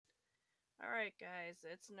Alright, guys,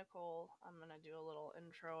 it's Nicole. I'm gonna do a little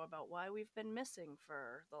intro about why we've been missing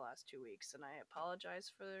for the last 2 weeks, and I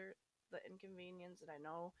apologize for the inconvenience. And I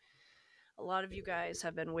know a lot of you guys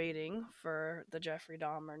have been waiting for the Jeffrey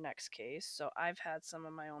Dahmer next case, so I've had some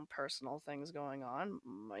of my own personal things going on.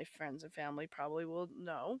 My friends and family probably will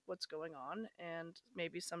know what's going on, and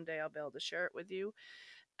maybe someday I'll be able to share it with you.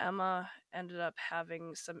 Emma ended up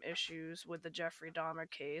having some issues with the Jeffrey Dahmer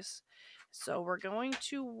case. So we're going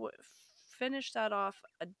to finish that off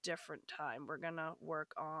a different time. We're going to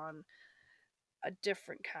work on a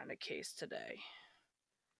different kind of case today.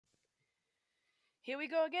 Here we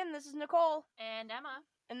go again. This is Nicole. And Emma.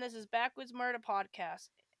 And this is Backwoods Murder Podcast.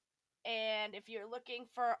 And if you're looking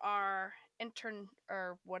for our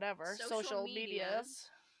social medias,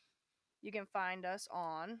 you can find us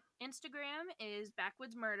on Instagram is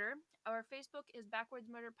Backwoods Murder. Our Facebook is Backwoods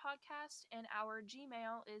Murder Podcast. And our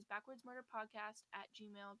Gmail is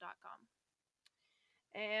backwoodsmurderpodcast@gmail.com.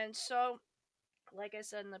 And so, like I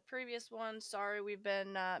said in the previous one, sorry we've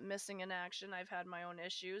been missing in action. I've had my own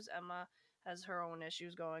issues. Emma has her own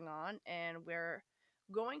issues going on. And we're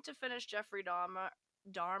going to finish Jeffrey Dahmer.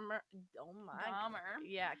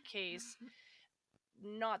 Yeah, case.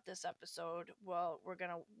 Not this episode. Well, we're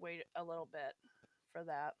going to wait a little bit for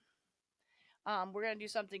that. We're going to do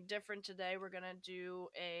something different today. We're going to do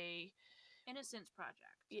a Innocence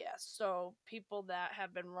Project. Yes, so people that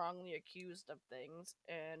have been wrongly accused of things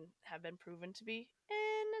and have been proven to be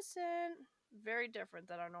innocent. Very different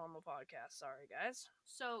than our normal podcast. Sorry, guys.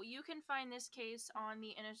 So you can find this case on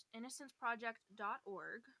the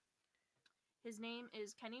innocenceproject.org. His name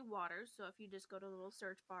is Kenny Waters, so if you just go to the little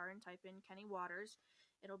search bar and type in Kenny Waters,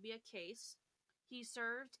 it'll be a case. He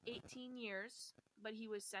served 18 years, but he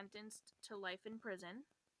was sentenced to life in prison.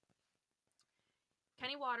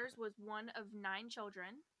 Kenny Waters was one of 9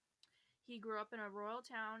 children. He grew up in a rural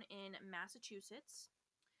town in Massachusetts.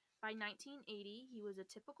 By 1980, he was a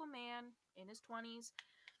typical man in his 20s,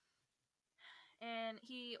 and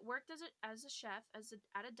he worked as a chef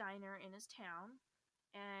at a diner in his town,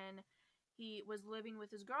 and he was living with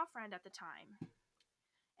his girlfriend at the time.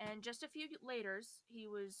 And just a few laters, he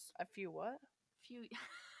was A few what? few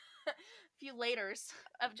few laters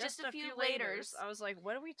of just a few laters. I was like,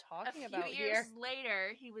 what are we talking about here? A few years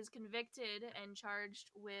later, he was convicted and charged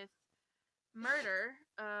with murder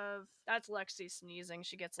of... That's Lexi sneezing.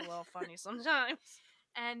 She gets a little funny sometimes.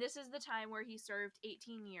 And this is the time where he served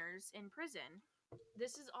 18 years in prison.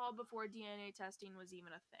 This is all before DNA testing was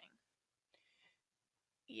even a thing.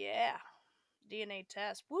 Yeah. DNA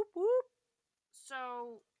test. Whoop whoop.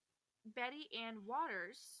 So, Betty Ann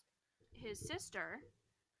Waters, his sister,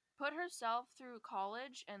 put herself through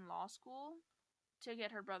college and law school to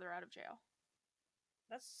get her brother out of jail.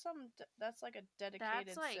 That's like a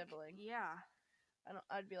dedicated sibling. Yeah.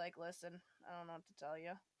 I'd be like, listen, I don't know what to tell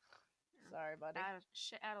you. Sorry, buddy.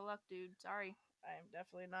 Shit out of luck, dude. Sorry. I'm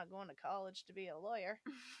definitely not going to college to be a lawyer.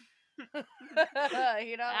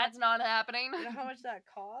 That's not happening. You know how much that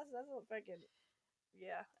costs? That's what freaking...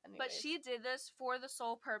 Yeah. Anyways. But she did this for the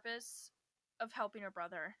sole purpose of helping her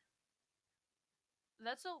brother.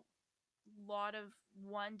 That's a lot of,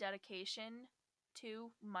 1, dedication,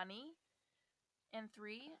 2, money, and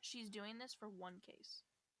 3, she's doing this for 1 case.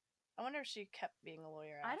 I wonder if she kept being a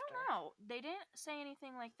lawyer after. I don't know. They didn't say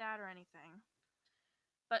anything like that or anything.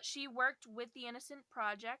 But she worked with the Innocent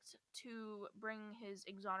Project to bring his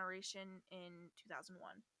exoneration in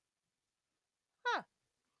 2001. Huh.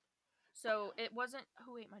 So it wasn't...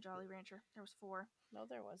 Who ate my Jolly Rancher? There was 4. No,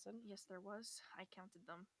 there wasn't. Yes, there was. I counted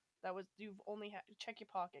them. That was... You've only had... Check your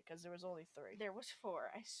pocket, because there was only 3. There was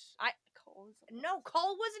 4. Cole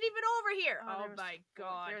wasn't even over here! Oh my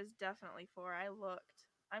god. There was definitely 4. I looked.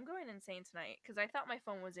 I'm going insane tonight, because I thought my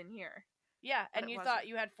phone was in here. Yeah, and you thought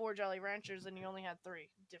you had 4 Jolly Ranchers, and you only had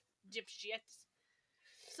 3. Dipshits.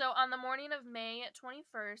 So, on the morning of May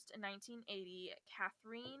 21st, 1980,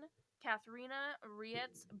 Katharina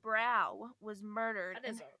Rietz Brow was murdered. That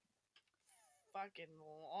is a fucking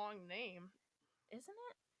long name. Isn't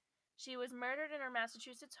it? She was murdered in her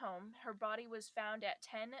Massachusetts home. Her body was found at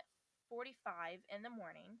 10:45 in the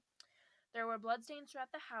morning. There were bloodstains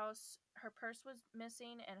throughout the house. Her purse was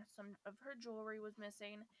missing, and some of her jewelry was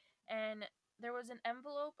missing. And there was an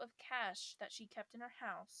envelope of cash that she kept in her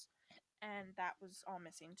house, and that was all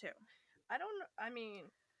missing too.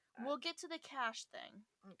 We'll get to the cash thing.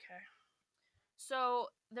 Okay. So,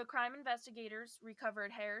 the crime investigators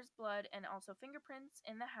recovered hairs, blood, and also fingerprints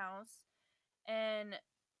in the house, and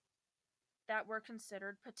that were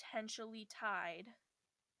considered potentially tied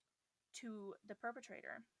to the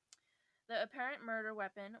perpetrator. The apparent murder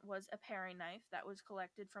weapon was a paring knife that was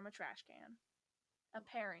collected from a trash can. A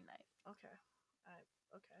paring knife. Okay.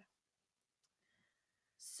 Okay.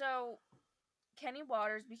 So, Kenny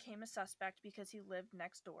Waters became a suspect because he lived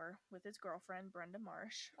next door with his girlfriend, Brenda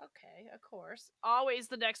Marsh. Okay, of course. Always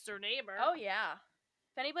the next door neighbor. Oh, yeah.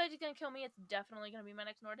 If anybody's going to kill me, it's definitely going to be my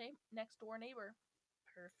next door neighbor.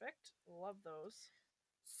 Perfect. Love those.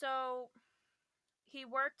 So, he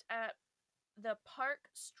worked at the Park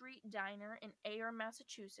Street Diner in Ayer,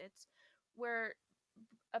 Massachusetts, where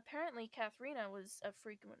apparently Katharina was a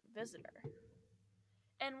frequent visitor.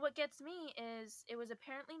 And what gets me is it was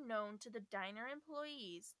apparently known to the diner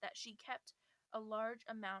employees that she kept a large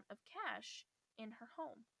amount of cash in her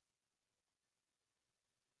home.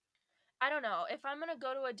 I don't know. If I'm going to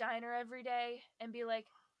go to a diner every day and be like,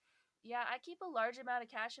 yeah, I keep a large amount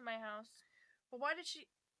of cash in my house. But why did she...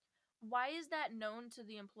 Why is that known to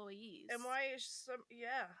the employees? And why is some...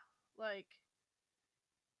 Yeah. Like...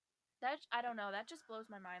 That, I don't know. That just blows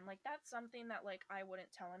my mind. Like, that's something that, like, I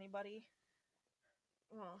wouldn't tell anybody.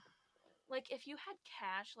 Well... Like, if you had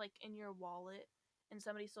cash, like, in your wallet and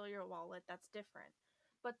somebody stole your wallet, that's different.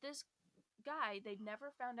 But this guy, they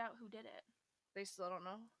never found out who did it. They still don't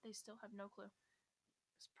know? They still have no clue.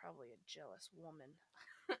 It's probably a jealous woman.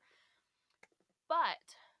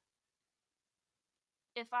 But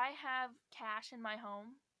if I have cash in my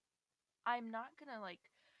home, I'm not gonna, like,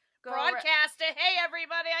 go broadcast it. Hey,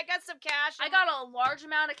 everybody, I got some cash. I got a large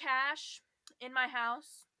amount of cash in my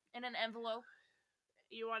house in an envelope.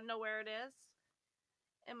 You want to know where it is?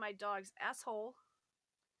 In my dog's asshole.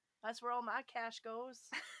 That's where all my cash goes.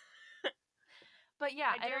 But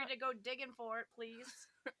yeah, I dare you to go digging for it, please.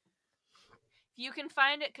 If you can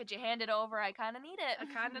find it, could you hand it over? I kind of need it. I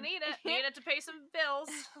kind of need it. Need it to pay some bills.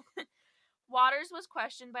 Waters was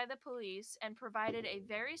questioned by the police and provided a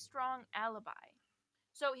very strong alibi.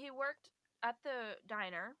 So he worked at the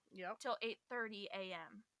diner till 8:30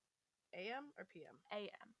 a.m. A.m. or P.m.?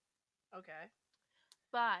 A.m. Okay.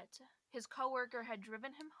 But his coworker had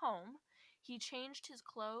driven him home. He changed his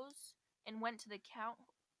clothes and went to the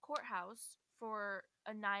courthouse for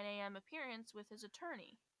a 9 a.m. appearance with his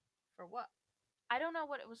attorney. For what? I don't know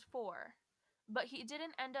what it was for, but he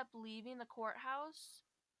didn't end up leaving the courthouse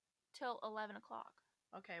till 11 o'clock.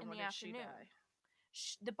 Okay, in when the did afternoon.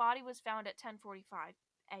 She die? The body was found at 10:45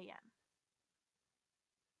 a.m.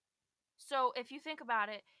 So if you think about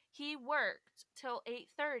it, he worked till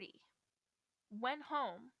 8:30, went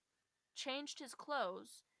home, changed his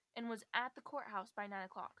clothes, and was at the courthouse by 9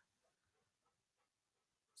 o'clock.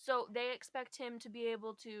 So they expect him to be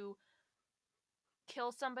able to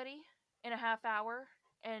kill somebody in a half hour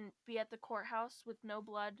and be at the courthouse with no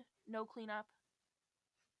blood, no cleanup.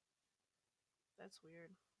 That's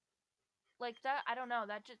weird. Like that, I don't know.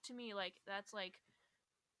 That just, to me, like, that's like,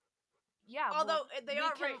 yeah. Although they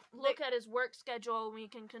are can right. Look at his work schedule. We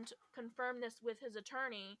can confirm this with his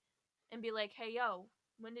attorney, and be like, hey, yo,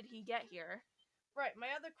 when did he get here? Right.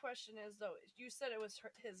 My other question is, though, you said it was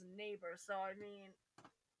his neighbor, so I mean,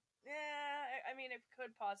 it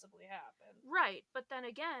could possibly happen. Right, but then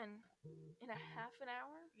again, in a half an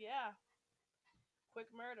hour? Yeah. Quick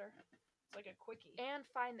murder. It's like a quickie. And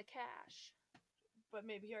find the cash. But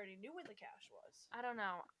maybe he already knew where the cash was. I don't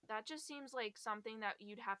know. That just seems like something that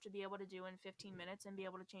you'd have to be able to do in 15 minutes and be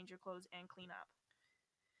able to change your clothes and clean up.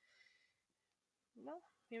 Well,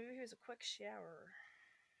 maybe he was a quick shower.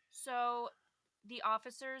 So, the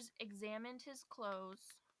officers examined his clothes.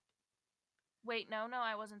 Wait, no,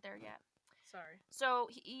 I wasn't there yet. Sorry. So,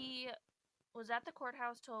 he was at the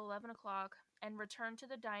courthouse till 11 o'clock and returned to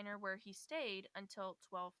the diner where he stayed until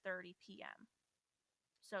 12:30 p.m.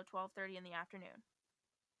 So, 12:30 in the afternoon.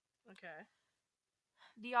 Okay.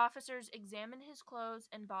 The officers examined his clothes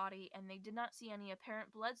and body, and they did not see any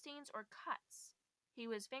apparent bloodstains or cuts. He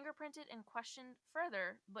was fingerprinted and questioned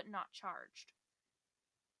further, but not charged.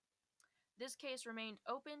 This case remained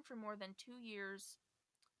open for more than 2 years,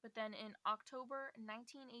 but then in October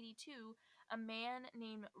 1982, a man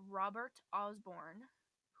named Robert Osborne,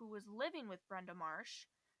 who was living with Brenda Marsh,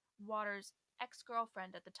 Waters'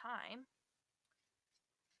 ex-girlfriend at the time,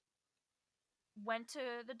 went to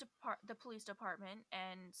the police department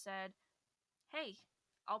and said, hey,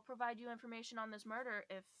 I'll provide you information on this murder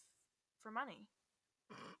for money.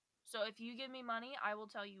 So if you give me money, I will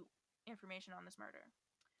tell you information on this murder.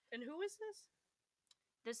 And who is this?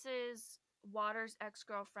 This is Waters'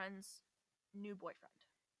 ex-girlfriend's new boyfriend.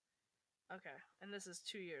 Okay. And this is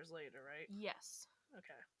 2 years later, right? Yes.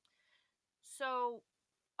 Okay. So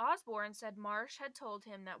Osborne said Marsh had told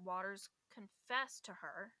him that Waters confessed to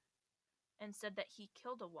her and said that he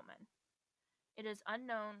killed a woman. It is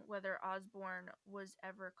unknown whether Osborne was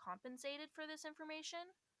ever compensated for this information.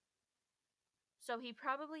 So he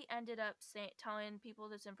probably ended up telling people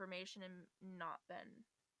this information and not been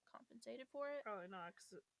compensated for it. Probably not,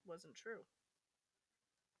 because it wasn't true.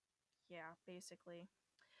 Yeah, basically.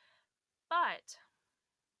 But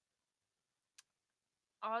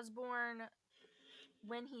Osborne,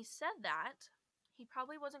 when he said that, he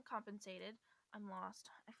probably wasn't compensated. I'm lost.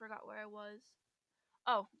 I forgot where I was.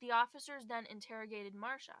 Oh, the officers then interrogated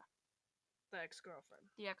Marcia, The ex-girlfriend.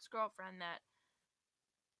 the ex-girlfriend that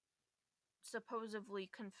supposedly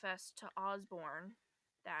confessed to Osborne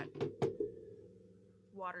that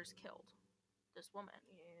Waters killed this woman.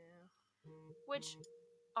 Yeah. Which,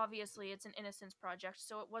 obviously, it's an innocence project,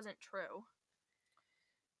 so it wasn't true.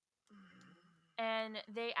 And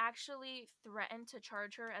they actually threatened to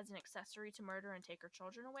charge her as an accessory to murder and take her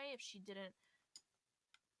children away if she didn't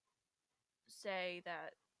say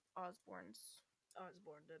that Osborne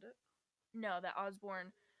did it. No, that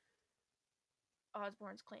Osborne's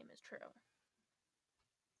claim is true.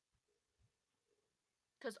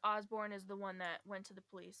 Because Osborne is the one that went to the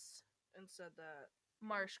police and said that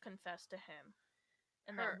Marsh confessed to him,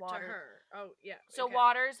 and her, that Waters. To her. Oh yeah. So okay.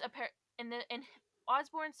 Waters, in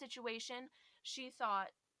Osborne's situation, he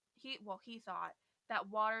thought that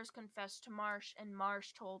Waters confessed to Marsh, and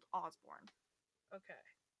Marsh told Osborne. Okay.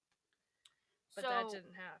 But that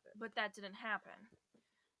didn't happen.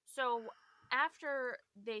 So after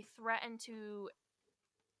they threatened to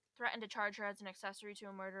charge her as an accessory to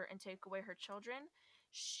a murder and take away her children,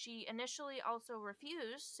 she initially also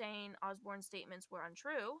refused, saying Osborne's statements were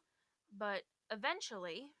untrue, but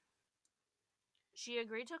eventually she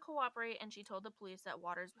agreed to cooperate, and she told the police that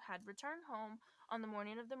Waters had returned home on the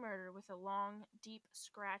morning of the murder with a long, deep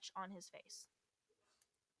scratch on his face.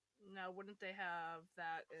 Now, wouldn't they have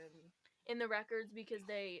that in the records because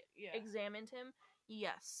they examined him?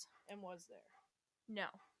 Yes. And was there? No.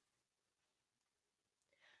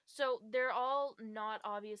 So they're all not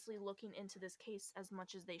obviously looking into this case as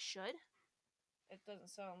much as they should. It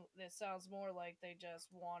sounds more like they just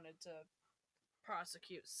wanted to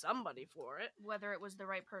prosecute somebody for it, whether it was the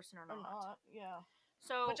right person or not. Yeah.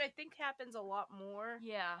 So, which I think happens a lot more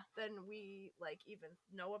than we even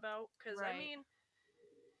know about, because I mean,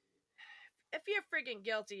 if you're friggin'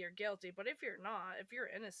 guilty, you're guilty, but if you're not, if you're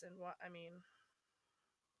innocent, what I mean,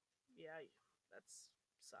 yeah, that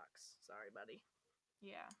sucks. Sorry, buddy.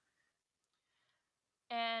 Yeah.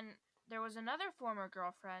 And there was another former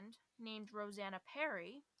girlfriend named Rosanna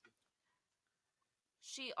Perry.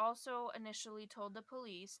 She also initially told the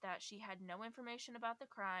police that she had no information about the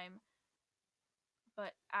crime,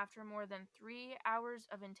 but after more than 3 hours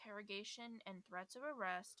of interrogation and threats of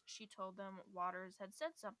arrest, she told them Waters had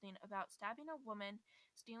said something about stabbing a woman,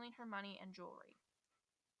 stealing her money and jewelry.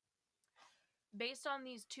 Based on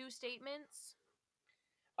these two statements...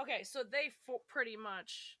 Okay, so they pretty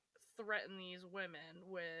much threaten these women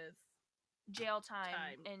with jail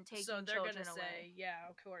time and taking children away. So they're gonna say, yeah,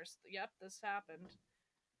 of course, yep, this happened.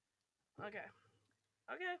 Okay.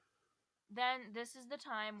 Then this is the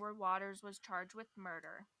time where Waters was charged with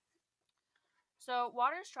murder. So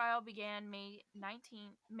Waters' trial began May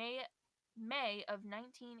of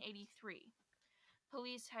 1983.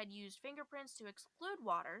 Police had used fingerprints to exclude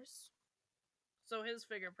Waters. So his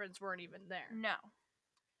fingerprints weren't even there. No.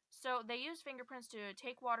 So they used fingerprints to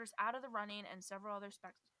take Waters out of the running and several other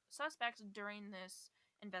suspects during this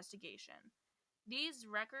investigation. These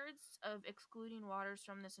records of excluding Waters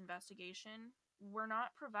from this investigation were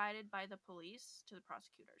not provided by the police to the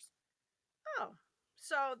prosecutors. Oh,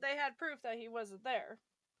 so they had proof that he wasn't there.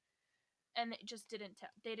 And they just didn't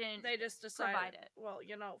they just decided, provide it. Well,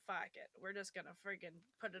 fuck it. We're just gonna friggin'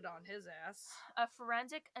 put it on his ass. A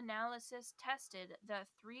forensic analysis tested the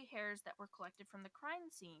 3 hairs that were collected from the crime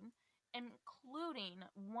scene, including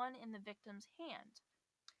one in the victim's hand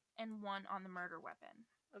and one on the murder weapon.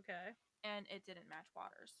 Okay. And it didn't match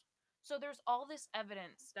Waters. So there's all this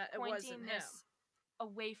evidence that pointing this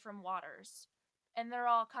away from Waters. And they're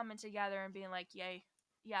all coming together and being like, yay,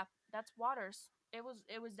 yeah, that's Waters. It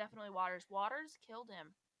was definitely Waters. Waters killed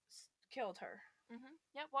him. Killed her. Mm-hmm.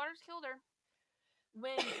 Yeah, Waters killed her.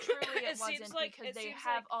 When truly it wasn't, because they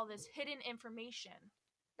have all this hidden information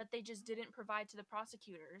that they just didn't provide to the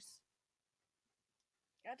prosecutors.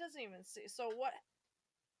 That doesn't even see. So what?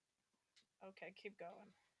 Okay, keep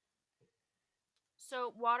going.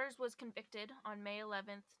 So Waters was convicted on May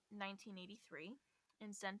 11th, 1983,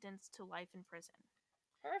 and sentenced to life in prison.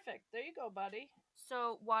 Perfect. There you go, buddy.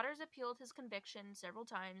 So Waters appealed his conviction several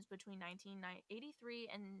times between 1983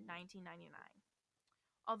 and 1999.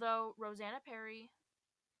 Although Rosanna Perry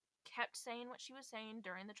kept saying what she was saying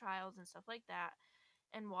during the trials and stuff like that,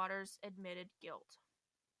 and Waters admitted guilt.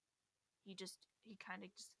 He kind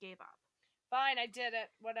of just gave up. Fine, I did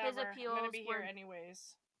it. Whatever. His I'm gonna appeals be here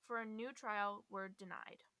anyways. for a new trial were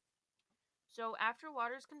denied. So after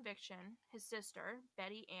Waters' conviction, his sister,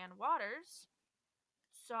 Betty Ann Waters,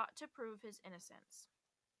 sought to prove his innocence.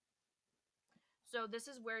 So this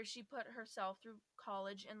is where she put herself through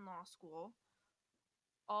college and law school,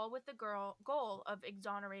 all with the goal of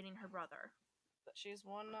exonerating her brother. But she's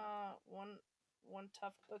one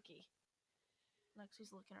tough cookie.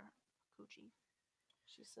 Lexi's looking at her coochie.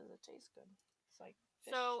 She says it tastes good. It's like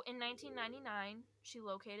fish. So in 1999, she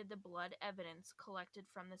located the blood evidence collected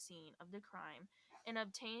from the scene of the crime and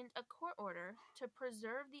obtained a court order to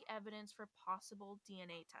preserve the evidence for possible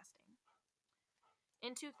DNA testing.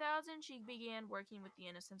 In 2000, she began working with the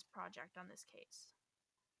Innocence Project on this case.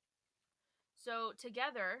 So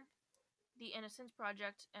together, the Innocence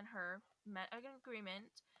Project and her met an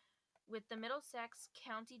agreement with the Middlesex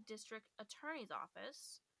County District Attorney's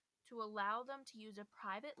Office to allow them to use a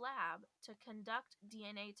private lab to conduct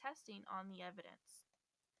DNA testing on the evidence.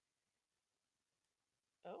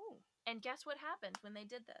 Oh. And guess what happened when they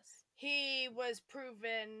did this? He was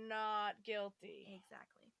proven not guilty.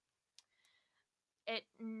 Exactly.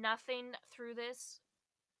 Nothing through this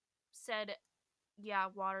said, yeah,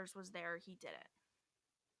 Waters was there, he did it.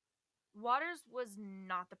 Waters was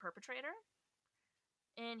not the perpetrator,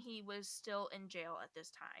 and he was still in jail at this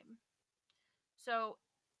time. So,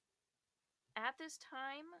 at this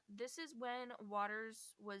time, this is when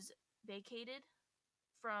Waters was vacated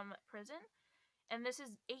from prison, and this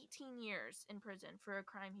is 18 years in prison for a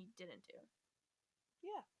crime he didn't do.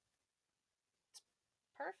 Yeah. It's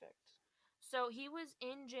perfect. So he was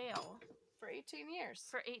in jail for 18 years.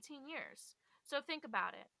 For 18 years. So think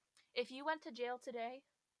about it. If you went to jail today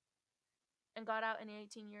and got out in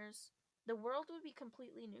 18 years, the world would be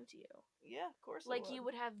completely new to you. Yeah, of course. Like, you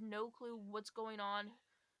would have no clue what's going on.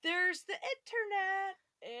 There's the internet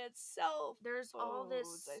itself. There's all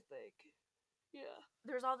this, I think. Yeah.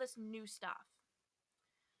 There's all this new stuff.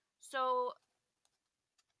 So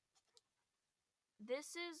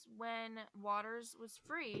this is when Waters was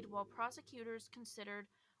freed while prosecutors considered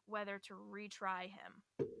whether to retry him.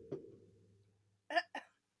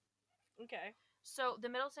 Okay. So the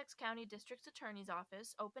Middlesex County District Attorney's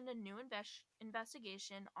Office opened a new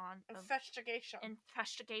investigation on... Investigation.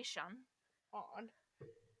 On.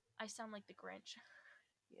 I sound like the Grinch.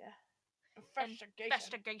 Yeah.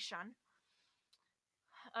 Investigation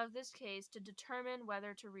of this case to determine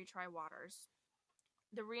whether to retry Waters.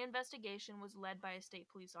 The reinvestigation was led by a state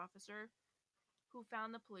police officer who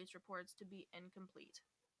found the police reports to be incomplete.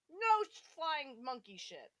 No flying monkey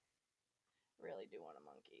shit. Really do want a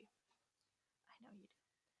monkey. I know you do.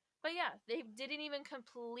 But yeah, they didn't even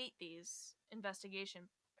complete these investigation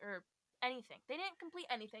or anything. They didn't complete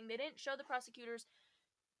anything. They didn't show the prosecutors,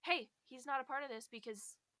 hey, he's not a part of this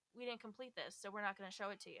because we didn't complete this, so we're not going to show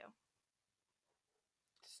it to you.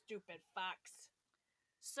 Stupid fox.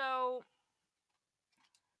 So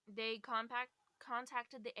they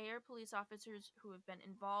contacted the Ayer police officers who have been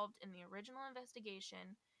involved in the original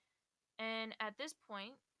investigation, and at this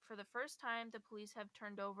point, for the first time, the police have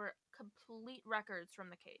turned over complete records from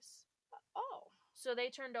the case. Oh. So they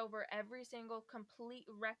turned over every single complete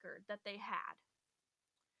record that they had,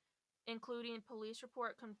 including police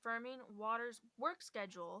report confirming Waters' work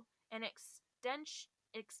schedule and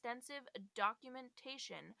extensive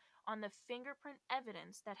documentation on the fingerprint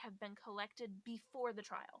evidence that have been collected before the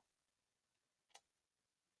trial.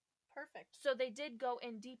 Perfect. So they did go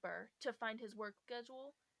in deeper to find his work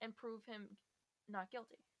schedule and prove him not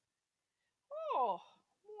guilty. Oh,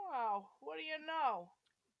 wow. What do you know?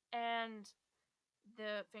 And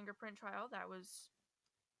the fingerprint trial, that was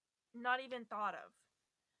not even thought of.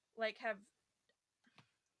 Like,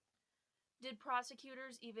 did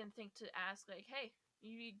prosecutors even think to ask, like, hey,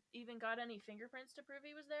 you even got any fingerprints to prove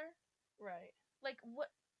he was there? Right. Like, what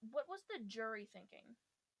was the jury thinking?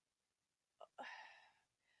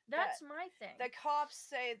 That's my thing. The cops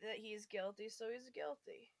say that he's guilty, so he's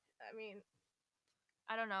guilty. I mean,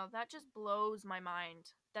 I don't know. That just blows my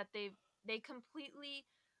mind that they completely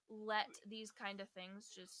let these kind of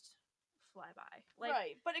things just fly by. Like,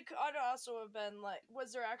 right, but it could also have been like,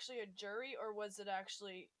 was there actually a jury or was it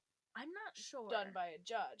actually? I'm not sure. Done by a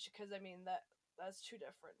judge, because I mean that's two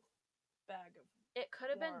different bag of. It could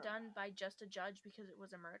have been done by just a judge because it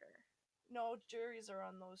was a murder. No, juries are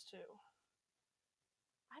on those too.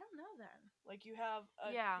 I don't know then. Like you have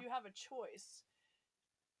a choice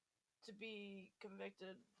to be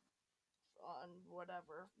convicted on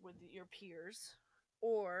whatever with your peers,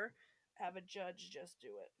 or have a judge just do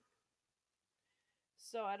it.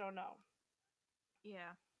 So I don't know.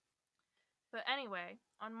 Yeah. But anyway,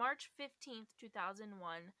 on March 15th,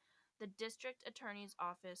 2001, the district attorney's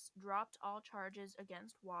office dropped all charges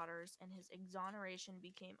against Waters and his exoneration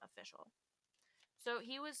became official. So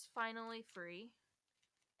he was finally free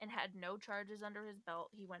and had no charges under his belt.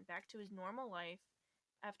 He went back to his normal life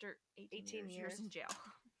after 18 years in jail.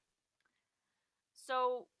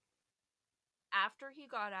 So after he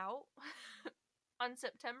got out, on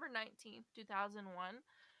September 19th, 2001,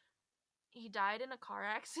 he died in a car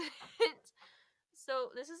accident. So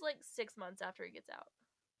this is like 6 months after he gets out.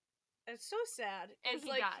 It's so sad. And It's he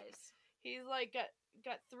like, dies. He's like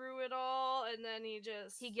got through it all, and then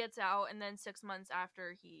he gets out, and then 6 months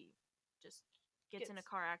after, he just gets in a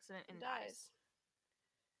car accident and dies.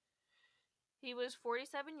 He was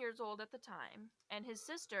 47 years old at the time, and his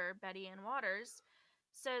sister, Betty Ann Waters,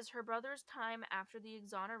 says her brother's time after the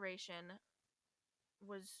exoneration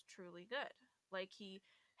was truly good. Like, he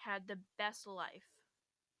had the best life.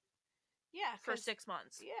 Yeah. For 6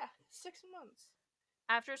 months. Yeah, 6 months.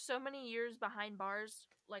 After so many years behind bars,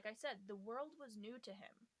 like I said, the world was new to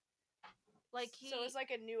him. Like, So it's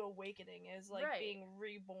like a new awakening. It's like Right. being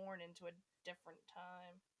reborn into a different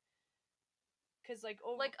time. Because, like,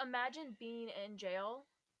 imagine being in jail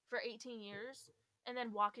for 18 years and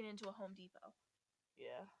then walking into a Home Depot.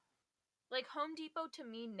 Yeah. Like, Home Depot to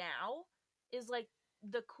me now is like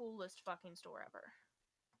the coolest fucking store ever.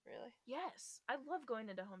 Really? Yes. I love going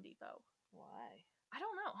into Home Depot. Why? I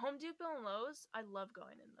don't know. Home Depot and Lowe's, I love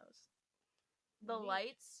going in those. The Neat.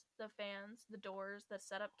 lights, the fans, the doors, the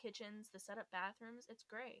set up kitchens, the set up bathrooms, it's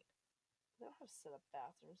great. They don't have set up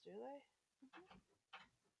bathrooms, do they? Mm-hmm.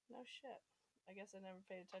 No shit. I guess I never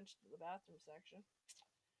paid attention to the bathroom section.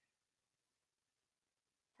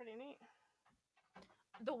 Pretty neat.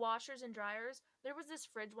 The washers and dryers. There was this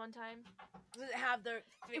fridge one time. Does it have the...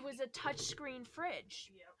 It was a touchscreen fridge.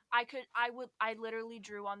 Yep. I literally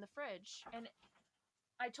drew on the fridge, and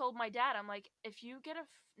I told my dad, I'm like, if you get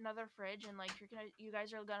another fridge and like you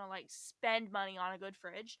guys are gonna like spend money on a good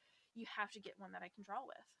fridge, you have to get one that I can draw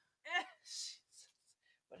with.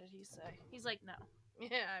 What did he say? He's like, no.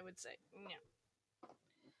 Yeah, I would say no.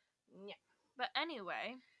 Yeah. But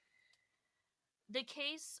anyway, the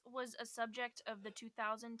case was a subject of the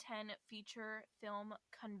 2010 feature film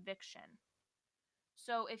Conviction.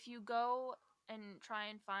 So if you go and try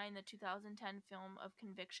and find the 2010 film of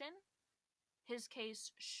Conviction, his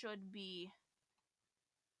case should be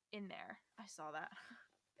in there. I saw that.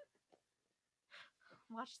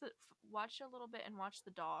 Watch a little bit and watch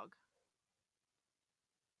the dog.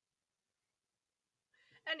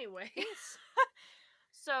 Anyways.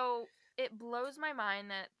 So it blows my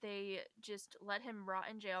mind that they just let him rot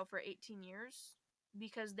in jail for 18 years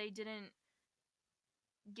because they didn't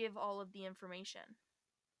give all of the information.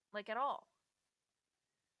 Like, at all.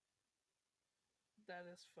 That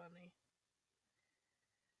is funny.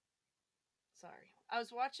 Sorry. I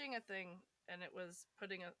was watching a thing, and it was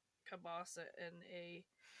putting a kielbasa in a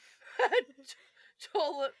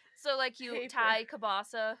toilet. So, like, you paper. tie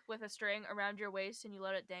kielbasa with a string around your waist and you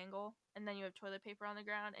let it dangle, and then you have toilet paper on the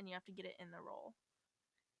ground, and you have to get it in the roll.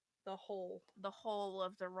 The whole. The whole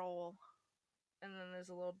of the roll. And then there's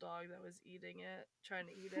a little dog that was eating it, trying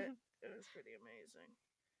to eat it. It was pretty amazing.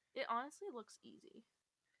 It honestly looks easy.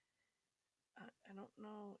 I don't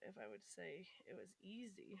know if I would say it was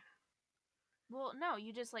easy. Well, no,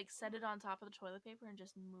 you just, like, set it on top of the toilet paper and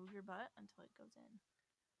just move your butt until it goes in.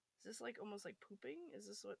 Is this, like, almost like pooping? Is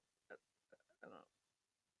this what... I don't know.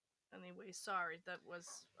 Anyway, sorry. That was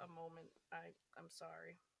a moment. I'm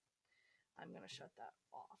sorry. I'm gonna shut that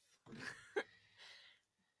off.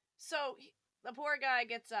 So, the poor guy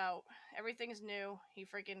gets out. Everything's new. He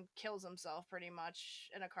freaking kills himself, pretty much,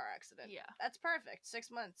 in a car accident. Yeah. That's perfect.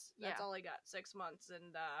 6 months. That's Yeah. all he got. 6 months.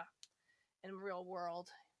 And, in real world...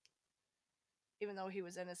 Even though he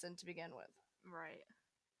was innocent to begin with. Right.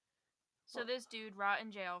 So this dude rot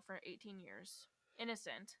in jail for 18 years.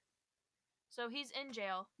 Innocent. So he's in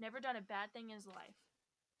jail. Never done a bad thing in his life.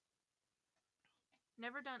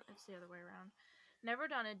 Never done... It's the other way around. Never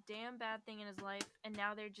done a damn bad thing in his life. And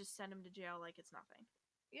now they just send him to jail like it's nothing.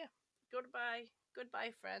 Yeah. Goodbye. Goodbye,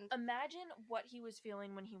 friend. Imagine what he was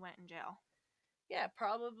feeling when he went in jail. Yeah,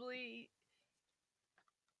 probably...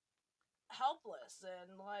 helpless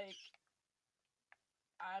and like...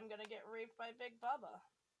 I'm gonna get raped by Big Bubba.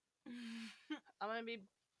 I'm gonna be...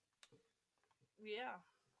 Yeah.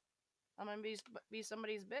 I'm gonna be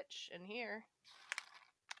somebody's bitch in here.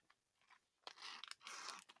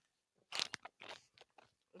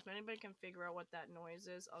 If anybody can figure out what that noise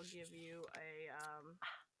is, I'll give you a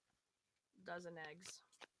dozen eggs.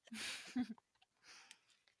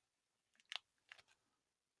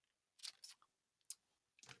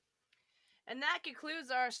 And that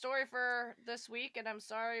concludes our story for this week. And I'm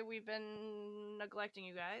sorry we've been neglecting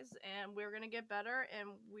you guys. And we're going to get better.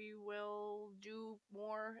 And we will do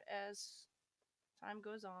more as time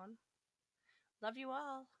goes on. Love you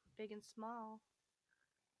all, big and small.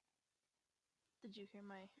 Did you hear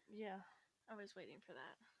my? Yeah. I was waiting for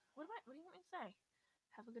that. What do you want me to say?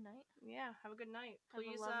 Have a good night. Yeah. Have a good night. Have a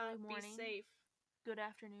Please lovely be morning. safe. Good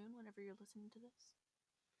afternoon, whenever you're listening to this.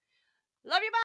 Love you. Bye.